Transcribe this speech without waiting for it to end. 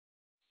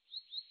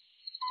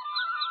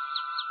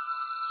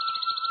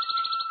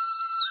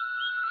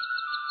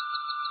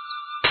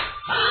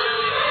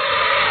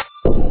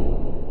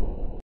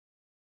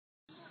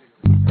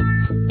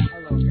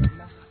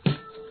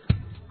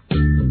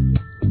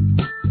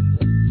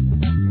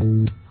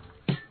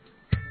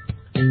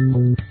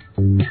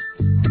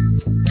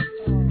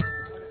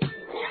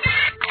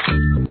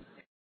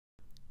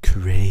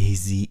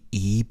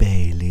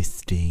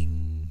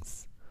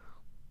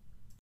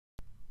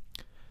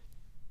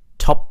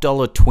top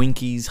dollar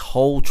Twinkies,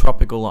 whole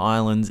tropical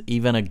islands,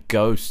 even a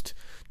ghost.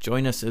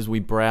 Join us as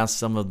we browse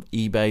some of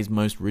eBay's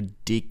most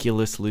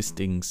ridiculous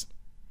listings.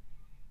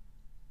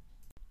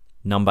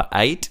 Number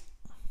 8.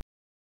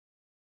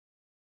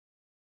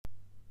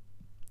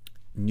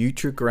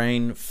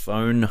 Nutri-Grain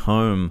phone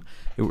home.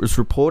 It was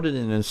reported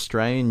in an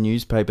Australian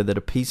newspaper that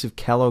a piece of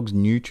Kellogg's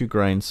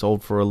Nutri-Grain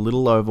sold for a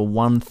little over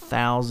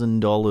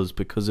 $1,000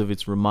 because of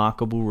its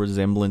remarkable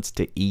resemblance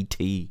to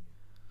E.T.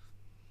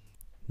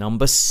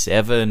 Number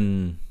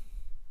 7.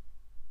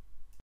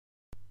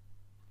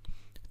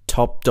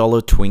 Top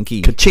dollar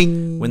Twinkie.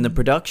 Ka-ching! When the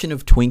production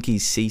of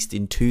Twinkies ceased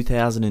in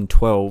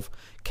 2012,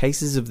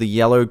 cases of the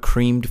yellow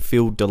creamed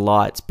filled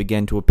delights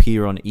began to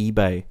appear on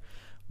eBay.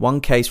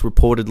 One case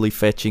reportedly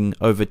fetching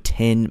over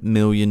 $10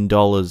 million,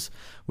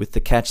 with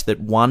the catch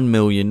that $1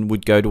 million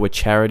would go to a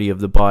charity of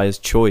the buyer's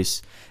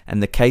choice,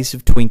 and the case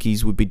of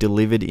Twinkies would be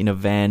delivered in a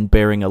van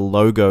bearing a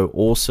logo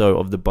also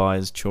of the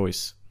buyer's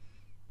choice.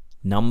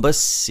 Number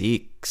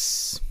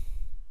 6.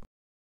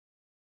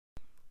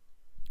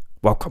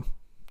 Welcome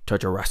to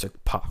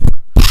Jurassic Park.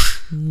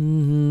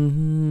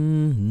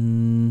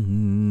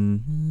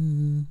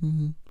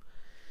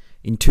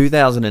 In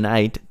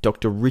 2008,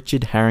 Dr.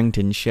 Richard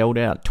Harrington shelled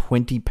out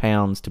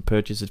 £20 to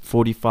purchase a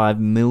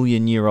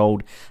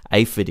 45-million-year-old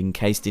aphid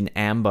encased in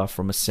amber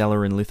from a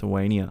cellar in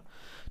Lithuania.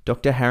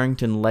 Dr.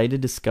 Harrington later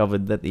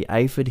discovered that the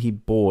aphid he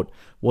bought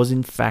was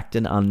in fact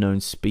an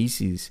unknown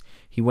species.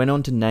 He went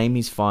on to name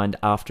his find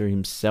after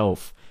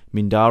himself,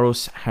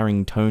 Mindarus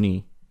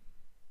harringtoni.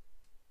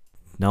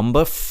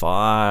 Number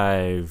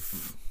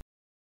 5.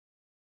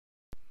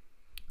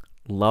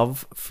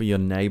 Love for your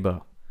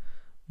neighbour.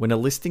 When a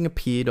listing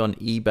appeared on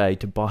eBay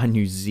to buy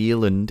New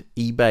Zealand,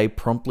 eBay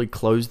promptly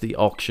closed the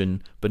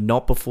auction, but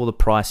not before the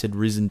price had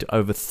risen to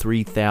over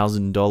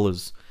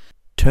 $3,000.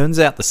 Turns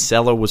out the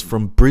seller was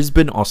from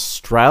Brisbane,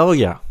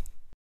 Australia.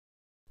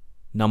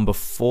 Number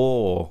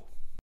 4.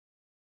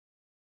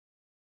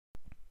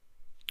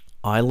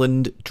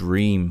 Island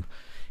Dream.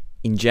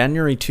 In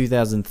January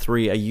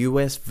 2003, a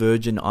US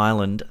Virgin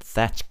Island,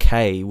 Thatch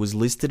Cay, was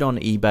listed on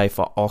eBay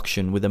for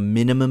auction with a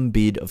minimum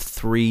bid of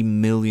 $3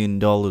 million.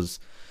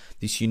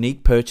 This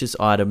unique purchase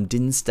item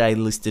didn't stay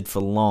listed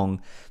for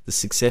long. The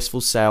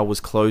successful sale was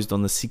closed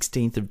on the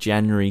 16th of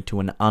January to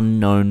an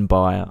unknown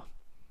buyer.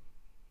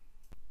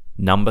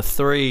 Number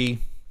 3.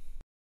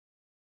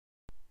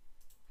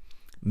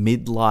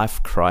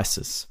 Midlife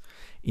crisis.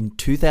 In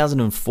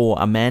 2004,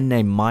 a man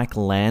named Mike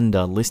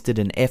Lander listed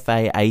an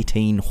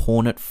FA-18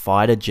 Hornet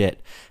fighter jet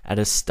at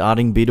a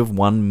starting bid of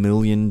 $1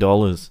 million.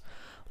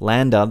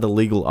 Lander, the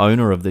legal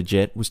owner of the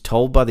jet, was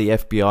told by the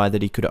FBI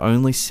that he could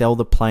only sell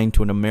the plane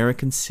to an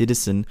American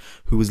citizen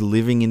who was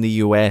living in the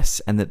US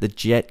and that the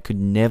jet could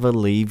never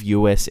leave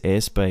US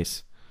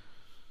airspace.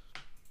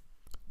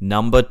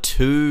 Number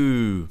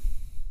 2.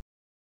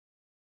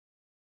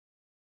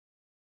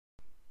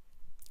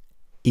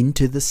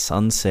 Into the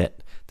Sunset.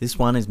 This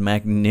one is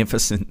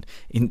magnificent.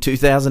 In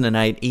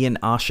 2008, Ian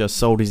Usher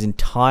sold his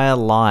entire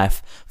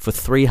life for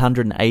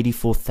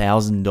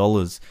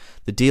 $384,000.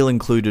 The deal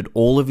included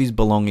all of his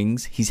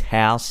belongings, his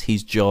house,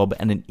 his job,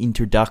 and an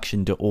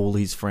introduction to all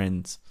his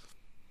friends.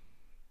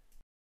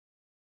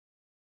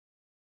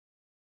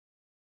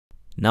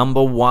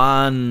 Number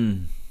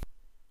 1.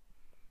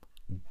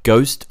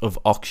 Ghost of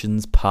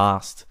Auctions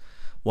Past.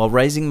 While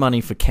raising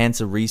money for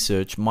cancer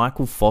research,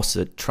 Michael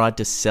Fawcett tried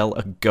to sell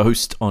a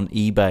ghost on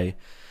eBay.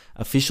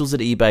 Officials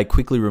at eBay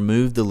quickly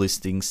removed the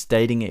listing,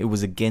 stating it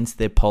was against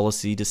their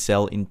policy to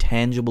sell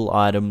intangible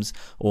items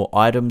or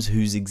items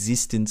whose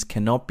existence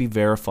cannot be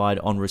verified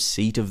on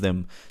receipt of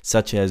them,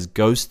 such as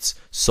ghosts,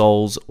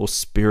 souls, or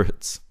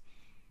spirits.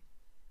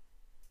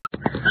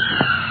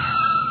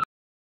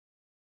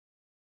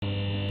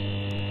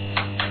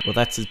 Well,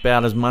 that's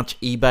about as much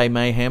eBay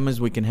mayhem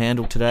as we can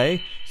handle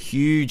today.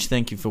 Huge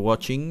thank you for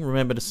watching.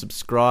 Remember to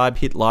subscribe,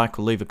 hit like,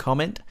 or leave a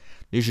comment.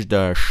 This is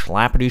the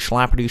Slappity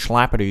Slappity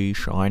Slappity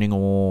signing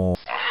off.